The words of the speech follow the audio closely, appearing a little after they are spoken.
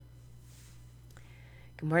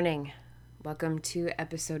Good morning. Welcome to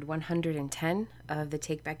episode 110 of the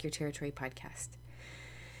Take Back Your Territory podcast.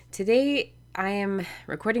 Today, I am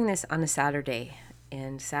recording this on a Saturday,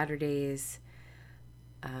 and Saturdays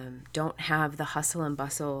don't have the hustle and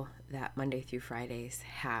bustle that Monday through Fridays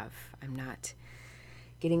have. I'm not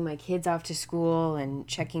getting my kids off to school and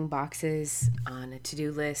checking boxes on a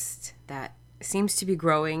to-do list that seems to be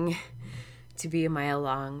growing to be a mile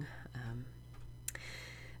long.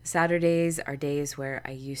 Saturdays are days where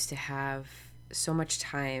I used to have so much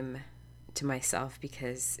time to myself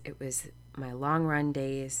because it was my long run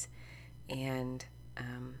days, and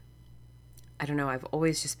I don't know, I've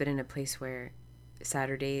always just been in a place where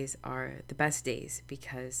Saturdays are the best days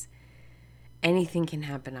because anything can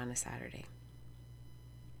happen on a Saturday.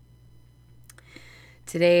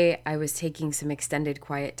 Today I was taking some extended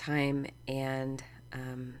quiet time, and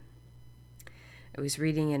I was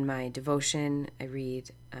reading in my devotion. I read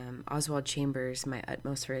Oswald Chambers' My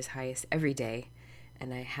Utmost for His Highest every day,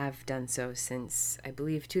 and I have done so since, I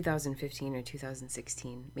believe, 2015 or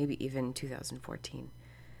 2016, maybe even 2014.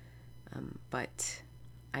 But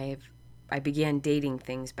I began dating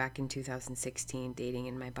things back in 2016, dating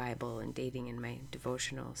in my Bible and dating in my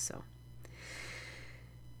devotional. So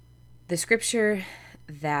the scripture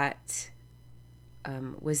that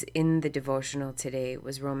was in the devotional today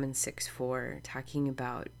was Romans 6:4, talking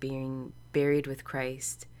about being buried with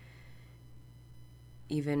Christ.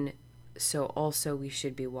 Even so also we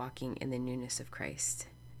should be walking in the newness of Christ.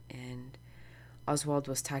 And Oswald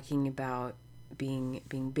was talking about being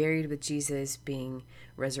buried with Jesus, being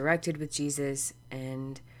resurrected with Jesus,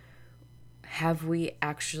 and have we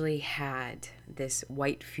actually had this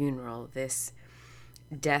white funeral, this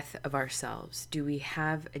death of ourselves? Do we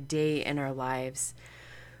have a day in our lives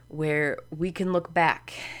where we can look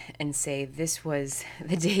back and say, this was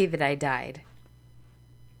the day that I died,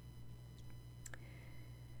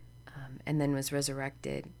 and then was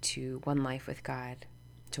resurrected to one life with God,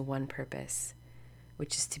 to one purpose,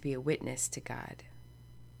 which is to be a witness to God,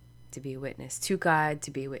 to be a witness to God,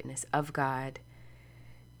 to be a witness of God,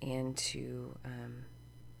 and to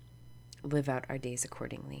live out our days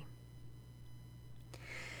accordingly.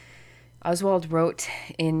 Oswald wrote,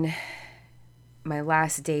 in my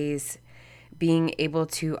last days, being able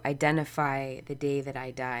to identify the day that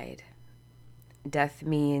I died. Death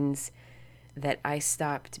means that I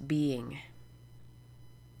stopped being.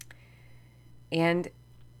 And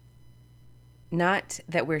not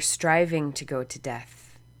that we're striving to go to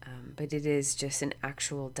death, but it is just an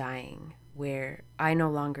actual dying where I no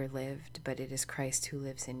longer lived, but it is Christ who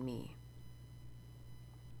lives in me.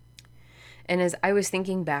 And as I was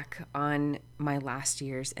thinking back on my last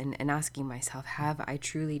years and asking myself, have I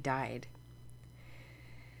truly died?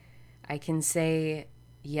 I can say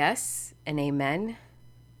yes and amen.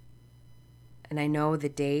 And I know the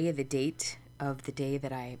date of the day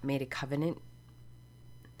that I made a covenant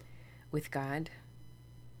with God.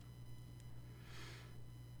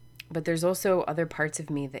 But there's also other parts of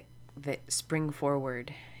me that spring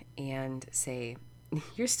forward and say,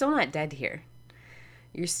 you're still not dead here.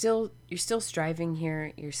 You're still striving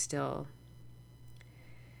here.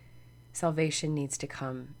 Salvation needs to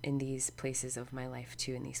come in these places of my life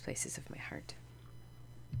too, in these places of my heart.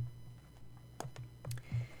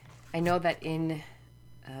 I know that in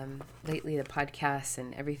lately the podcasts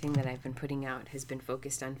and everything that I've been putting out has been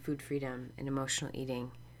focused on food freedom and emotional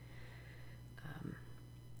eating.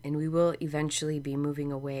 And we will eventually be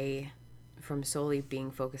moving away from solely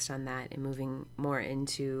being focused on that and moving more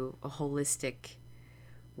into a holistic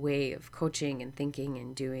way of coaching and thinking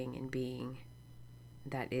and doing and being.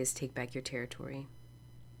 That is Take Back Your Territory.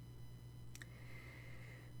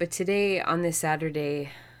 But today, on this Saturday,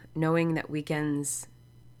 knowing that weekends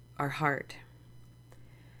are hard.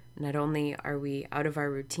 Not only are we out of our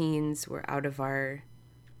routines, we're out of our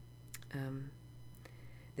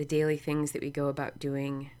the daily things that we go about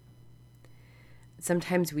doing.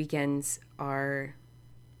 Sometimes weekends are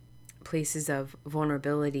places of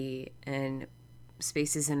vulnerability and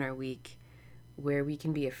spaces in our week where we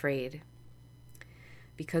can be afraid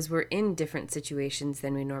because we're in different situations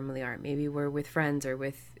than we normally are. Maybe we're with friends or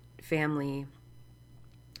with family,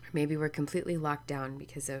 or maybe we're completely locked down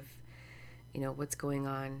because of what's going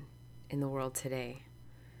on in the world today.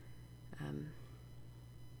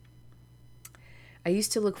 I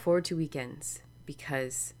used to look forward to weekends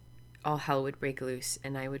because all hell would break loose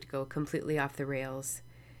and I would go completely off the rails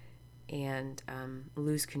and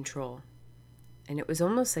lose control. And it was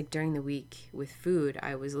almost like during the week with food,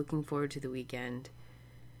 I was looking forward to the weekend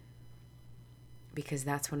because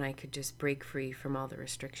that's when I could just break free from all the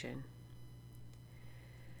restriction.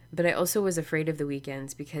 But I also was afraid of the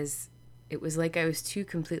weekends because it was like I was two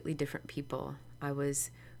completely different people. I was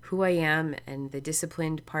who I am and the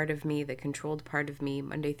disciplined part of me, the controlled part of me,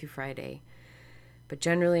 Monday through Friday. But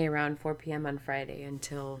generally around 4 p.m. on Friday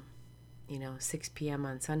until, 6 p.m.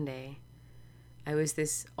 on Sunday, I was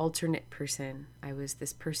this alternate person. I was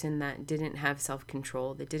this person that didn't have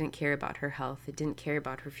self-control, that didn't care about her health, that didn't care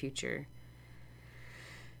about her future.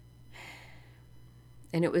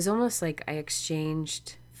 And it was almost like I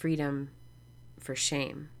exchanged freedom for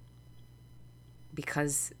shame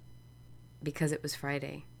because it was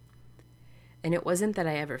Friday. And it wasn't that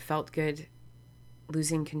I ever felt good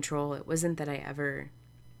losing control. It wasn't that I ever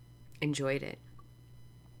enjoyed it.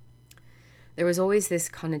 There was always this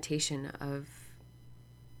connotation of,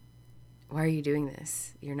 why are you doing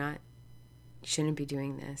this? You shouldn't be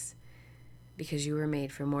doing this because you were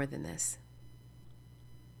made for more than this.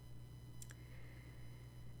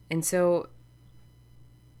 And so,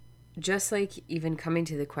 just like even coming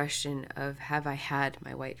to the question of, have I had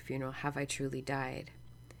my white funeral? Have I truly died?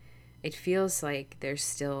 It feels like there's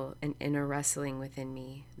still an inner wrestling within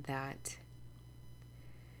me that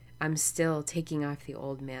I'm still taking off the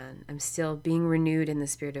old man. I'm still being renewed in the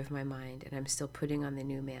spirit of my mind, and I'm still putting on the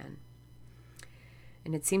new man.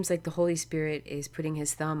 And it seems like the Holy Spirit is putting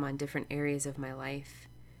his thumb on different areas of my life.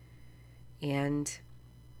 And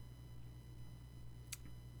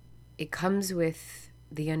it comes with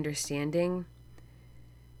the understanding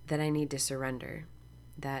that I need to surrender,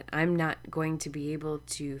 that I'm not going to be able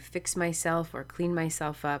to fix myself or clean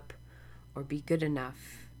myself up or be good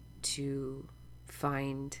enough to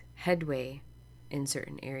find headway in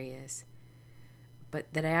certain areas,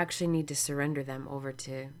 but that I actually need to surrender them over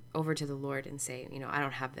to the Lord and say, I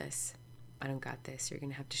don't have this. I don't got this. You're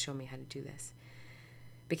going to have to show me how to do this.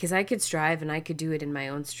 Because I could strive and I could do it in my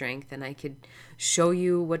own strength and I could show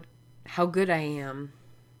you how good I am,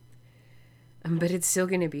 but it's still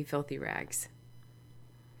going to be filthy rags.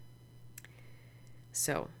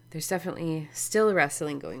 So there's definitely still a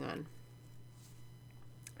wrestling going on.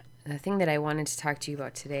 The thing that I wanted to talk to you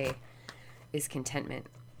about today is contentment.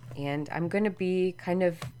 And I'm going to be kind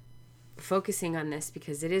of focusing on this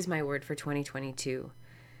because it is my word for 2022.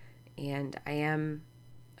 And I am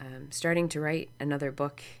starting to write another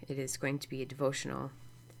book. It is going to be a devotional.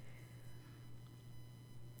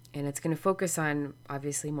 And it's going to focus on,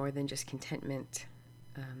 obviously, more than just contentment.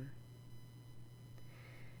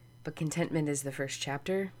 But contentment is the first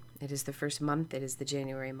chapter. It is the first month. It is the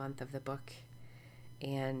January month of the book.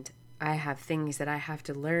 And I have things that I have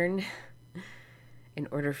to learn in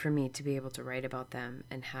order for me to be able to write about them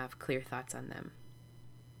and have clear thoughts on them.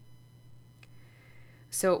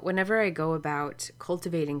 So whenever I go about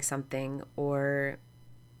cultivating something or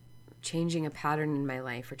changing a pattern in my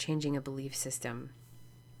life or changing a belief system,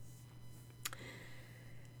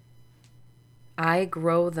 I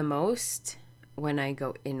grow the most when I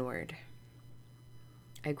go inward.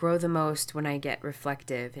 I grow the most when I get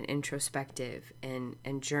reflective and introspective and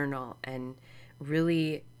journal and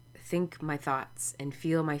really think my thoughts and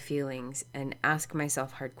feel my feelings and ask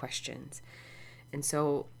myself hard questions. And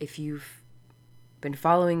so if you've been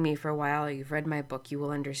following me for a while or you've read my book, you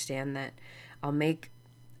will understand that I'll make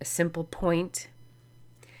a simple point.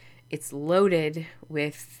 It's loaded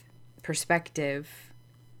with perspective,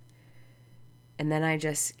 and then I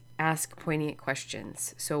just ask poignant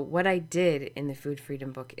questions. So what I did in the Food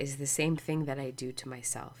Freedom book is the same thing that I do to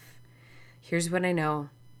myself. Here's what I know,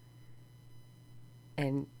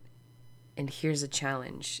 and here's a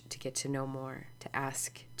challenge to get to know more, to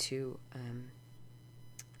ask, to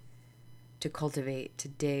cultivate, to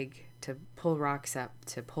dig, to pull rocks up,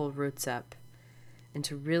 to pull roots up, and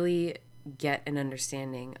to really get an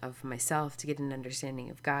understanding of myself, to get an understanding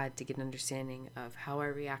of God, to get an understanding of how I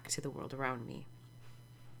react to the world around me.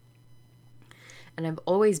 And I've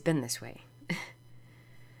always been this way.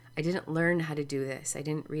 I didn't learn how to do this. I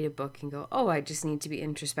didn't read a book and go, oh, I just need to be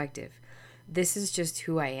introspective. This is just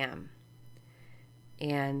who I am.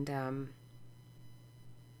 And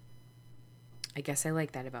I guess I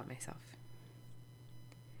like that about myself.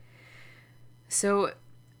 So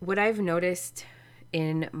what I've noticed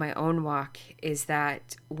in my own walk is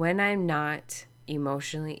that when I'm not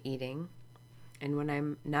emotionally eating and when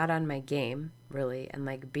I'm not on my game, really, and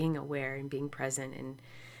like being aware and being present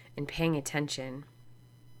and paying attention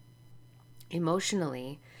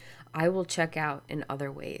emotionally, I will check out in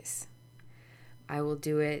other ways. I will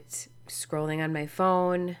do it scrolling on my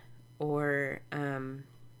phone or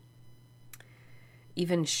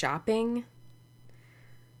even shopping.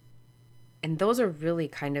 And those are really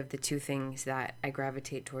kind of the two things that I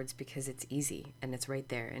gravitate towards because it's easy and it's right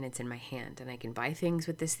there and it's in my hand and I can buy things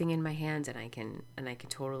with this thing in my hands and I can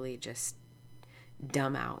totally just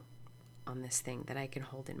dumb out on this thing that I can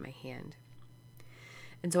hold in my hand.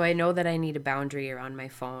 And so I know that I need a boundary around my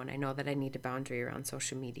phone. I know that I need a boundary around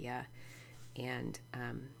social media. And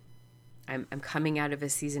I'm coming out of a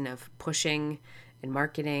season of pushing and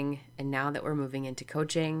marketing. And now that we're moving into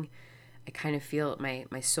coaching, I kind of feel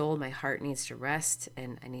my soul, my heart needs to rest.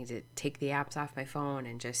 And I need to take the apps off my phone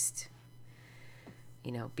and just,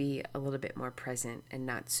 be a little bit more present and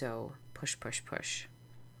not so push, push, push.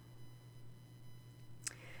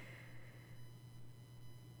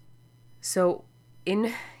 So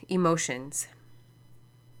in emotions,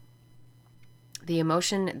 the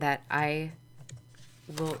emotion that I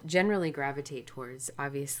will generally gravitate towards,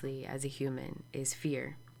 obviously, as a human, is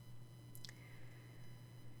fear.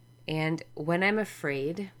 And when I'm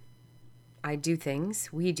afraid, we do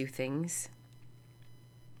things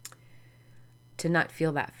to not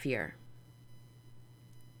feel that fear.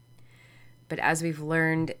 But as we've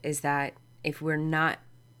learned is that if we're not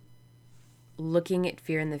looking at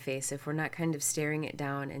fear in the face, if we're not kind of staring it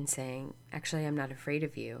down and saying, actually, I'm not afraid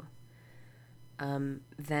of you,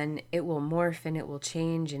 then it will morph and it will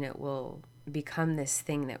change and it will become this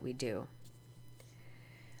thing that we do.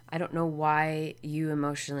 I don't know why you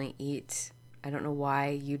emotionally eat. I don't know why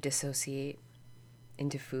you dissociate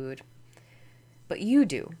into food, but you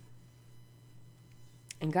do.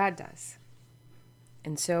 And God does.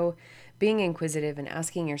 And so being inquisitive and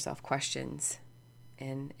asking yourself questions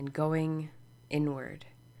and going inward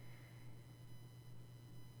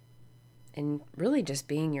and really just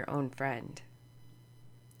being your own friend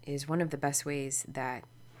is one of the best ways that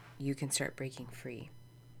you can start breaking free.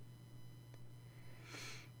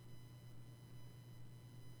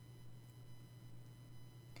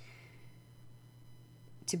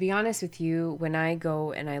 To be honest with you, when I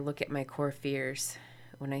go and I look at my core fears,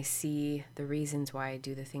 when I see the reasons why I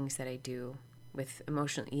do the things that I do with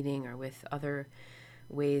emotional eating or with other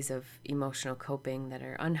ways of emotional coping that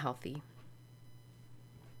are unhealthy,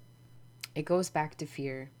 it goes back to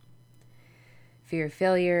fear. Fear of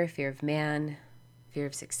failure, fear of man, fear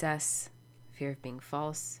of success, fear of being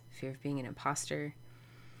false, fear of being an imposter,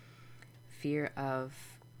 fear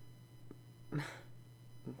of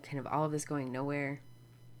kind of all of this going nowhere.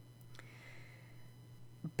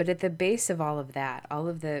 But at the base of all of that, all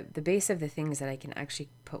of the base of the things that I can actually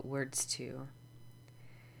put words to,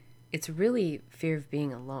 it's really fear of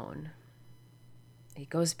being alone. It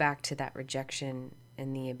goes back to that rejection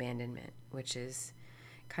and the abandonment, which is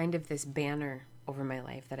kind of this banner over my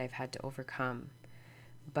life that I've had to overcome.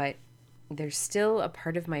 But there's still a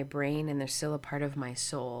part of my brain and there's still a part of my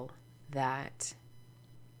soul that,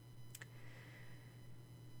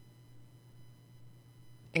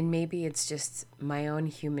 and maybe it's just my own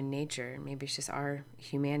human nature, maybe it's just our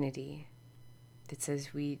humanity that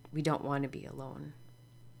says we don't want to be alone,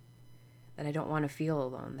 that I don't want to feel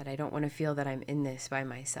alone, that I don't want to feel that I'm in this by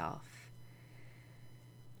myself.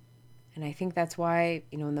 And I think that's why,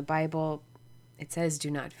 in the Bible, it says, do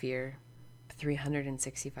not fear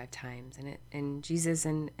 365 times. And Jesus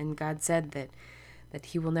and God said that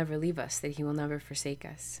he will never leave us, that he will never forsake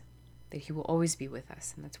us, that he will always be with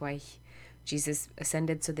us. And that's why Jesus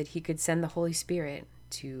ascended so that he could send the Holy Spirit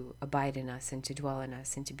to abide in us and to dwell in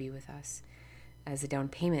us and to be with us as a down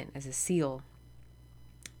payment, as a seal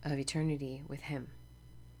of eternity with him.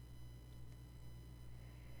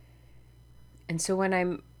 And so when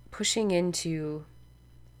I'm pushing into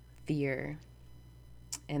fear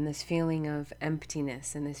and this feeling of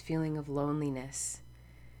emptiness and this feeling of loneliness,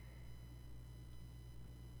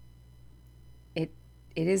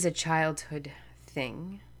 it is a childhood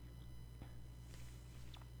thing.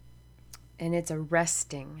 And it's a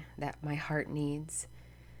resting that my heart needs.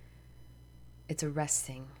 It's a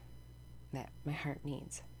resting that my heart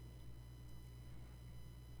needs.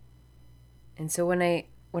 And so when I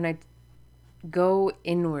go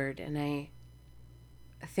inward and I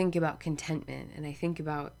think about contentment and I think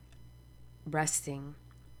about resting,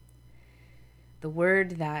 the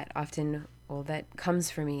word that that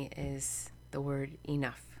comes for me is the word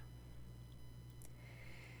enough.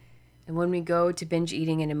 And when we go to binge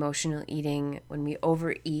eating and emotional eating, when we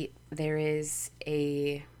overeat, there is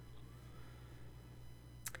it's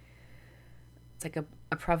like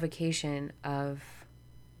a provocation of,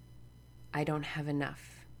 I don't have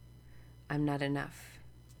enough. I'm not enough.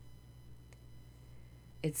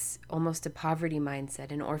 It's almost a poverty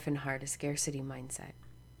mindset, an orphan heart, a scarcity mindset.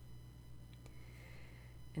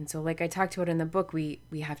 And so like I talked about in the book, we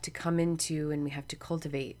have to come into and we have to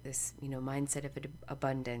cultivate this, mindset of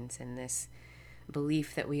abundance and this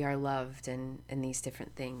belief that we are loved and these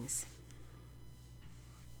different things.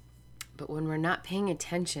 But when we're not paying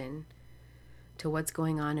attention to what's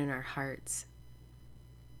going on in our hearts,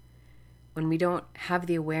 when we don't have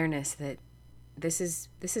the awareness that this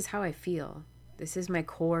is how I feel, this is my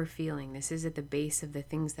core feeling, this is at the base of the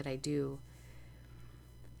things that I do,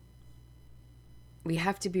 we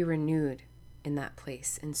have to be renewed in that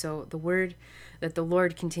place. And so the word that the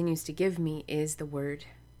Lord continues to give me is the word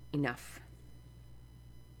enough.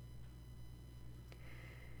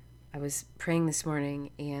 I was praying this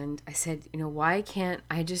morning and I said, why can't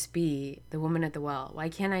I just be the woman at the well? Why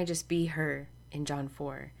can't I just be her in John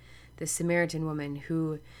 4? The Samaritan woman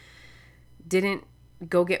who didn't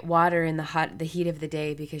go get water in the heat of the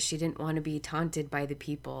day because she didn't want to be taunted by the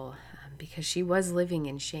people, because she was living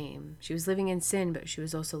in shame. She was living in sin, but she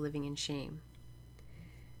was also living in shame.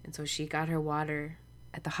 And so she got her water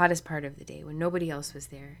at the hottest part of the day when nobody else was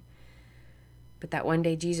there. But that one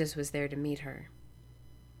day Jesus was there to meet her.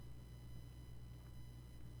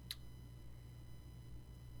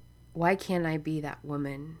 Why can't I be that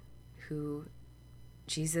woman who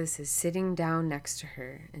Jesus is sitting down next to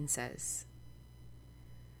her and says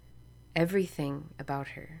everything about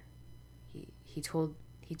her? He told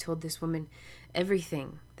this woman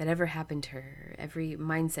everything that ever happened to her, every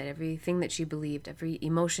mindset, everything that she believed, every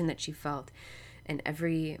emotion that she felt, and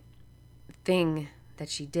every thing that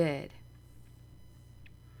she did.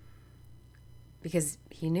 Because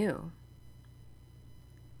he knew.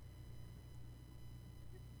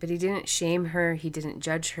 But he didn't shame her. He didn't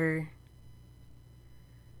judge her.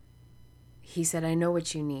 He said, I know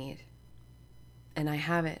what you need. And I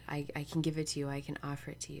have it. I can give it to you. I can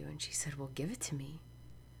offer it to you. And she said, well, give it to me.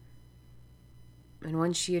 And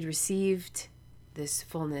once she had received this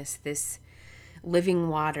fullness, this living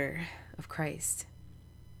water of Christ,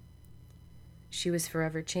 she was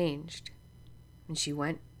forever changed. And she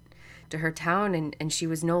went to her town and she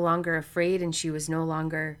was no longer afraid, and she was no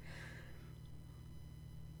longer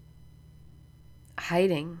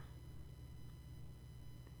hiding.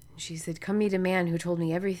 She said, come meet a man who told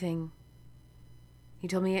me everything. He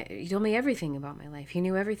told me everything about my life. He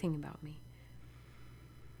knew everything about me.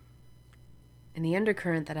 And the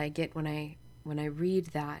undercurrent that I get when I read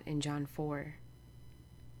that in John 4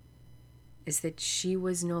 is that she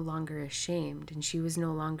was no longer ashamed and she was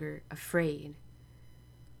no longer afraid,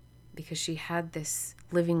 because she had this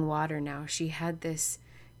living water now. She had this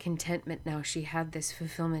contentment now. She had this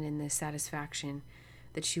fulfillment and this satisfaction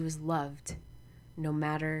that she was loved no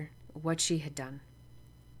matter what she had done.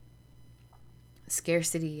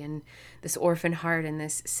 Scarcity and this orphan heart and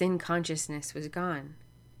this sin consciousness was gone,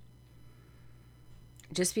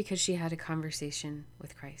 just because she had a conversation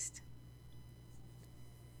with Christ.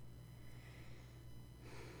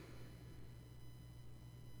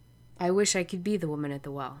 I wish I could be the woman at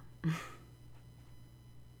the well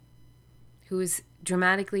who was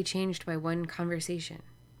dramatically changed by one conversation.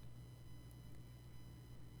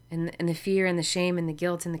 And the fear and the shame and the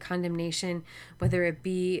guilt and the condemnation, whether it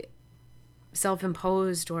be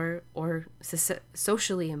self-imposed or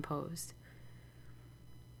socially imposed.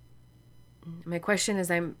 My question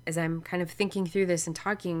as I'm kind of thinking through this and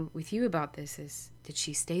talking with you about this is, did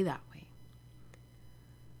she stay that way?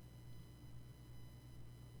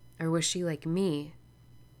 Or was she like me,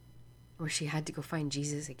 where she had to go find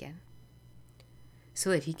Jesus again so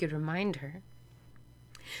that he could remind her,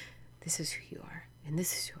 this is who you are, and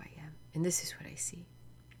this is who I am, and this is what I see.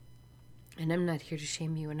 And I'm not here to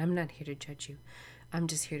shame you, and I'm not here to judge you. I'm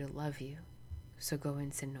just here to love you. So go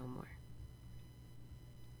and sin no more.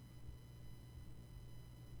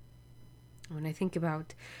 When I think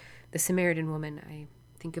about the Samaritan woman, I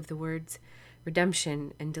think of the words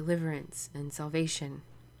redemption and deliverance and salvation.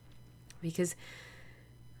 Because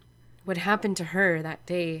what happened to her that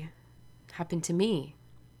day happened to me.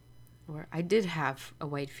 Or I did have a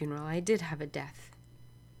white funeral. I did have a death.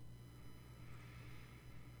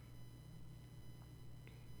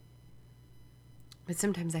 But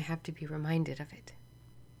sometimes I have to be reminded of it.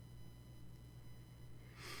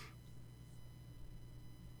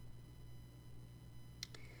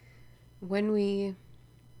 When we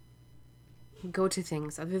go to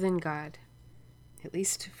things other than God, at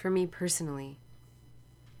least for me personally,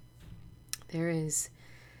 there is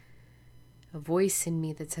a voice in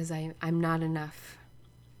me that says I'm not enough.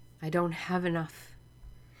 I don't have enough.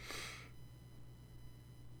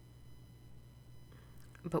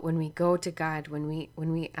 But when we go to God, when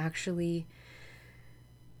we actually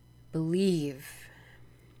believe,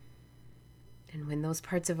 and when those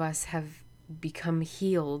parts of us have become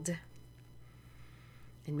healed,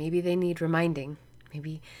 and maybe they need reminding,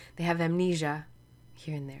 maybe they have amnesia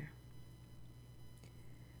here and there.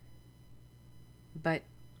 But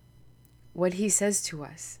what he says to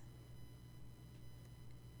us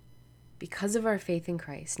because of our faith in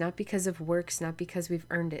Christ, not because of works, not because we've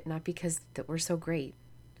earned it, not because that we're so great.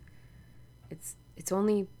 It's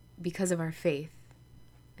only because of our faith,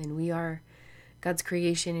 and we are God's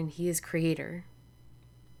creation and He is creator,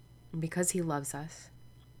 and because He loves us.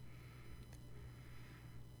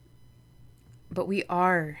 But we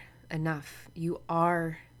are enough. You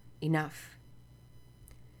are enough.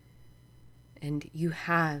 And you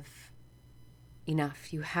have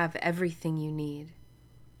enough. You have everything you need.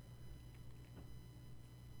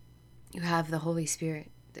 You have the Holy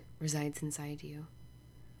Spirit that resides inside you.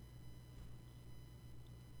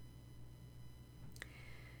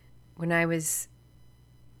 This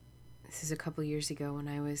is a couple years ago, when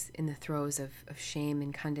I was in the throes of shame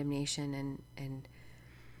and condemnation and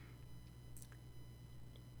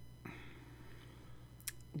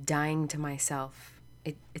dying to myself.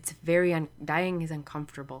 Dying is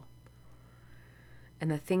uncomfortable.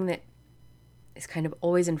 And the thing that is kind of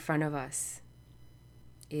always in front of us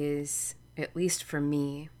is, at least for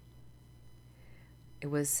me, it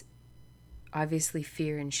was obviously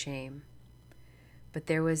fear and shame. But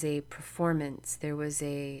there was a performance. There was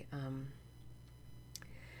I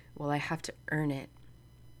have to earn it.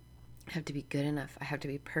 I have to be good enough. I have to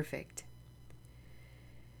be perfect.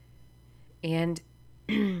 And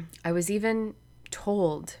I was even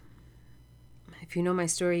told, if you know my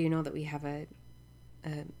story, you know that we have a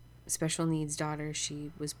special needs daughter.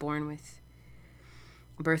 She was born with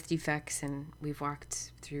birth defects, and we've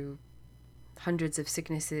walked through hundreds of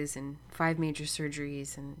sicknesses and 5 major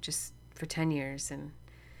surgeries, and just for 10 years. And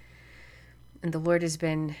the Lord has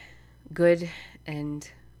been good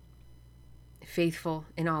and faithful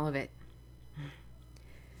in all of it.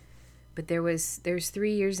 But there's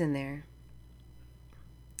 3 years in there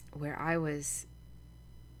where I was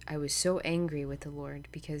so angry with the Lord,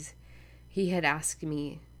 because He had asked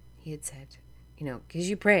me, He had said, because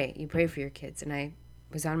you pray for your kids. And I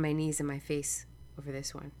was on my knees in my face over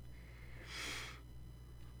this one.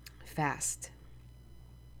 Fast.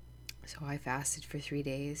 So I fasted for 3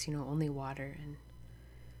 days, only water.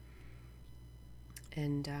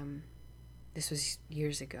 And this was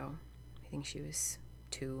years ago. I think she was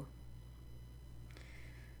 2.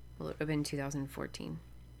 Well, it would have been 2014.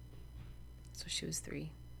 So she was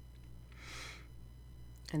 3.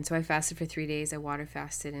 And so I fasted for 3 days. I water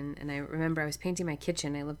fasted. And I remember I was painting my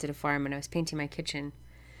kitchen. I lived at a farm, and I was painting my kitchen.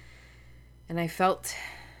 And I felt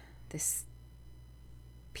this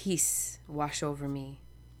peace wash over me.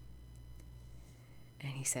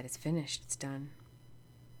 And He said, "It's finished. It's done."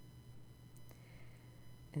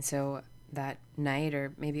 And so that night,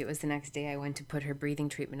 or maybe it was the next day, I went to put her breathing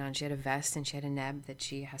treatment on. She had a vest and she had a neb that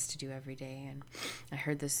she has to do every day. And I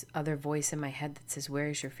heard this other voice in my head that says, "Where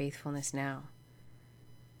is your faithfulness now?"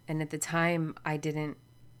 And at the time, I didn't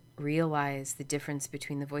realize the difference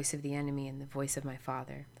between the voice of the enemy and the voice of my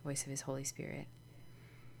Father, the voice of His Holy Spirit.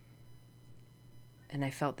 And I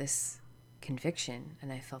felt this conviction,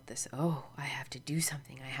 and I felt this, I have to do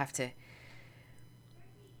something. I have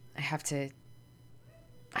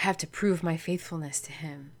to prove my faithfulness to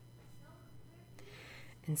Him.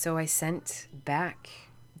 And so I sent back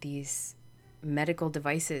these medical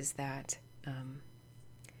devices that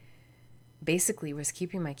basically was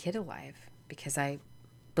keeping my kid alive, because I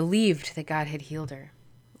believed that God had healed her.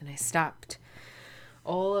 And I stopped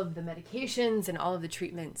all of the medications and all of the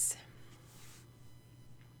treatments.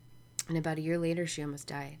 And about a year later, she almost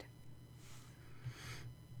died.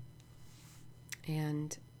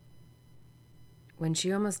 And when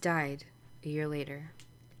she almost died, a year later,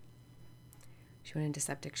 she went into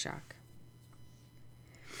septic shock.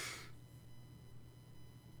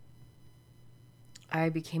 I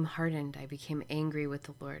became hardened. I became angry with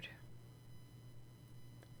the Lord.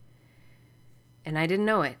 And I didn't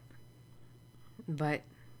know it. But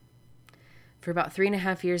for about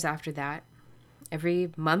 3.5 years after that,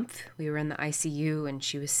 every month we were in the ICU, and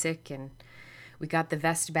she was sick, and we got the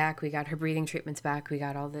vest back, we got her breathing treatments back, we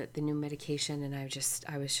got all the new medication, and I was just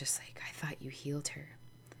like, "I thought you healed her."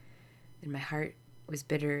 And my heart was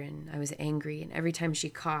bitter, and I was angry, and every time she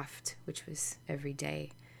coughed, which was every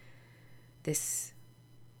day, this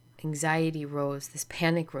anxiety rose, this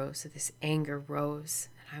panic rose, this anger rose,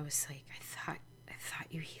 and I was like, I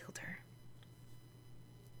thought you healed her.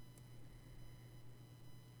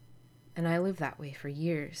 And I lived that way for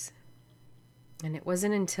years. And it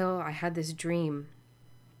wasn't until I had this dream,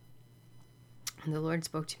 and the Lord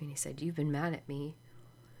spoke to me, and He said, "You've been mad at me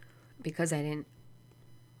because I didn't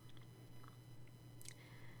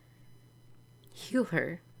heal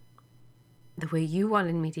her the way you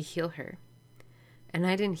wanted me to heal her. And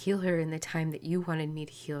I didn't heal her in the time that you wanted me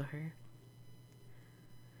to heal her.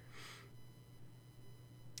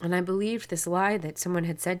 And I believed this lie that someone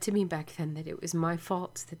had said to me back then, that it was my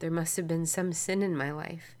fault, that there must have been some sin in my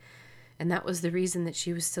life. And that was the reason that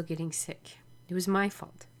she was still getting sick. It was my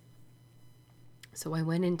fault. So I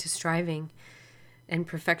went into striving and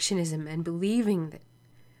perfectionism and believing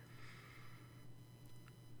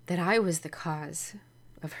that I was the cause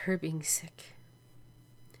of her being sick.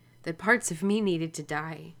 That parts of me needed to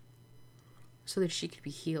die so that she could be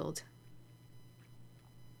healed.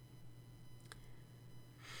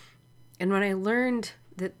 And when I learned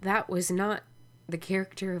that that was not the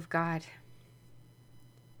character of God,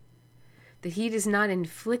 that he does not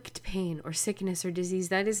inflict pain or sickness or disease,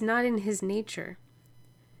 that is not in his nature.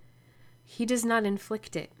 He does not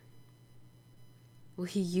inflict it. Will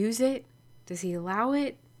he use it? Does he allow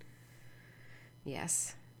it?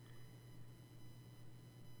 Yes.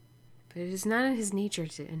 But it is not in his nature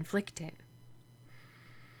to inflict it.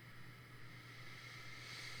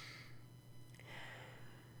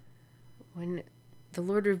 When the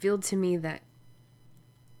Lord revealed to me that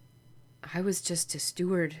I was just to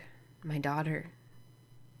steward my daughter,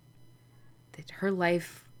 that her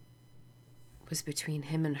life was between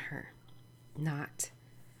him and her, not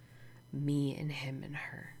me and him and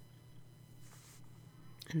her,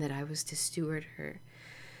 and that I was to steward her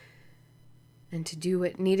and to do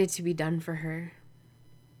what needed to be done for her.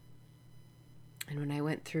 And when I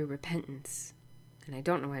went through repentance, and I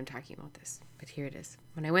don't know why I'm talking about this, but here it is.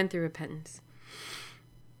 When I went through repentance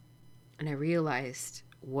and I realized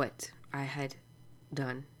what I had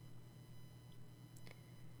done,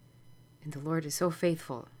 and the Lord is so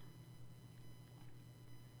faithful.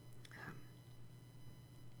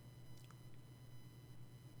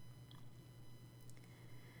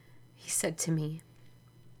 He said to me,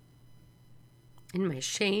 in my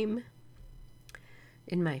shame,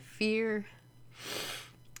 in my fear,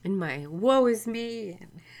 in my woe is me,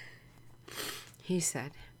 he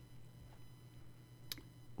said,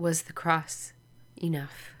 was the cross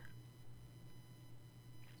enough?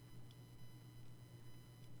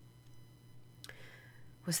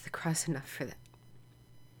 Was the cross enough for that?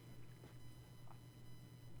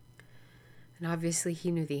 And obviously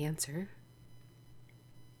he knew the answer.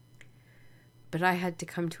 But I had to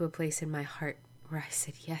come to a place in my heart where I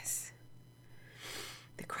said, yes,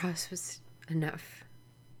 the cross was enough.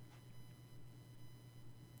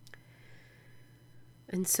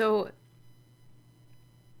 And so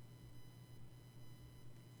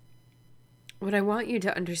what I want you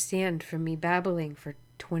to understand from me babbling for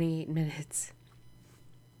 28 minutes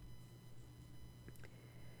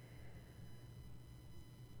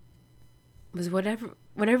was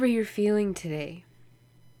whatever you're feeling today,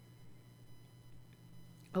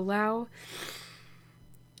 allow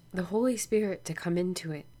the Holy Spirit to come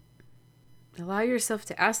into it. Allow yourself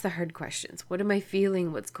to ask the hard questions. What am I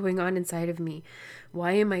feeling? What's going on inside of me?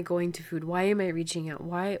 Why am I going to food? Why am I reaching out?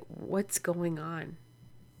 What's going on?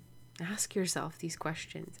 Ask yourself these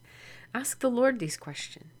questions. Ask the Lord these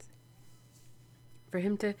questions for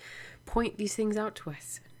him to point these things out to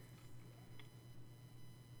us.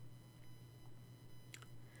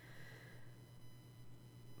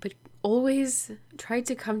 But always try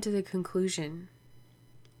to come to the conclusion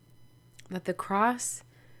that the cross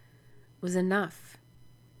was enough.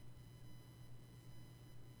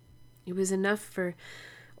 It was enough for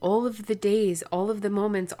all of the days, all of the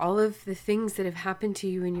moments, all of the things that have happened to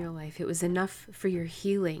you in your life. It was enough for your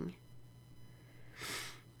healing.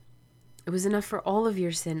 It was enough for all of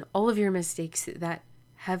your sin, all of your mistakes that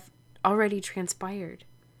have already transpired.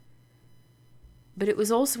 But it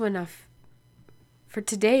was also enough for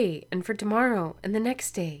today and for tomorrow and the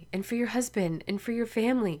next day and for your husband and for your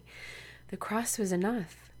family. The cross was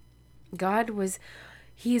enough.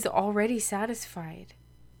 He is already satisfied.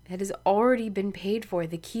 It has already been paid for.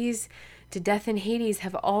 The keys to death and Hades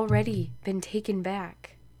have already been taken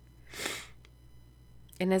back.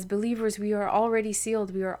 And as believers, we are already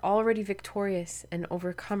sealed. We are already victorious and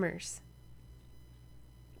overcomers.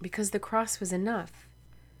 Because the cross was enough.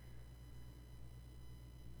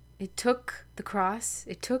 It took the cross.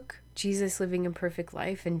 It took Jesus living a perfect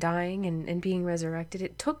life and dying and being resurrected.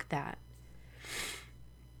 It took that.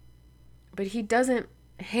 But he doesn't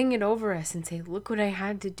hang it over us and say, look what I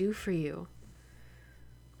had to do for you.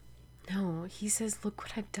 No, he says, look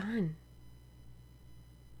what I've done.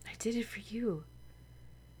 I did it for you.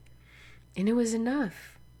 And it was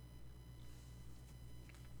enough.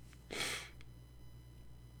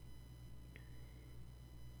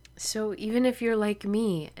 So even if you're like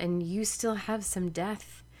me and you still have some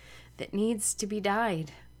death that needs to be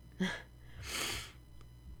died,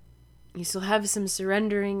 you still have some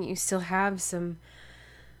surrendering, you still have some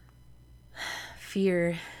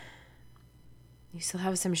fear, You still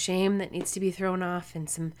have some shame that needs to be thrown off, and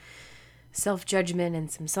some self-judgment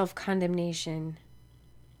and some self-condemnation.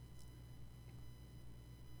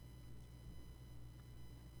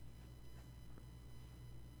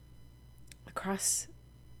 The cross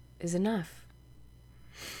is enough.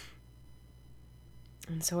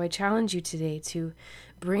 And so I challenge you today to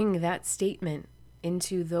bring that statement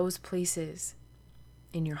into those places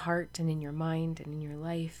in your heart and in your mind and in your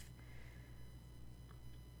life.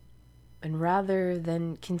 And rather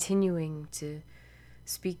than continuing to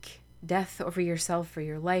speak death over yourself or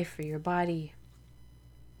your life or your body,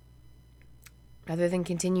 rather than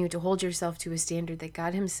continue to hold yourself to a standard that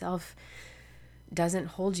God Himself doesn't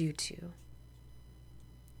hold you to,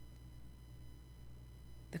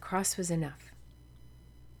 the cross was enough.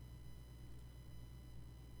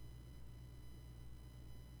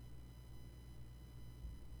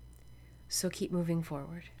 So keep moving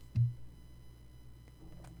forward.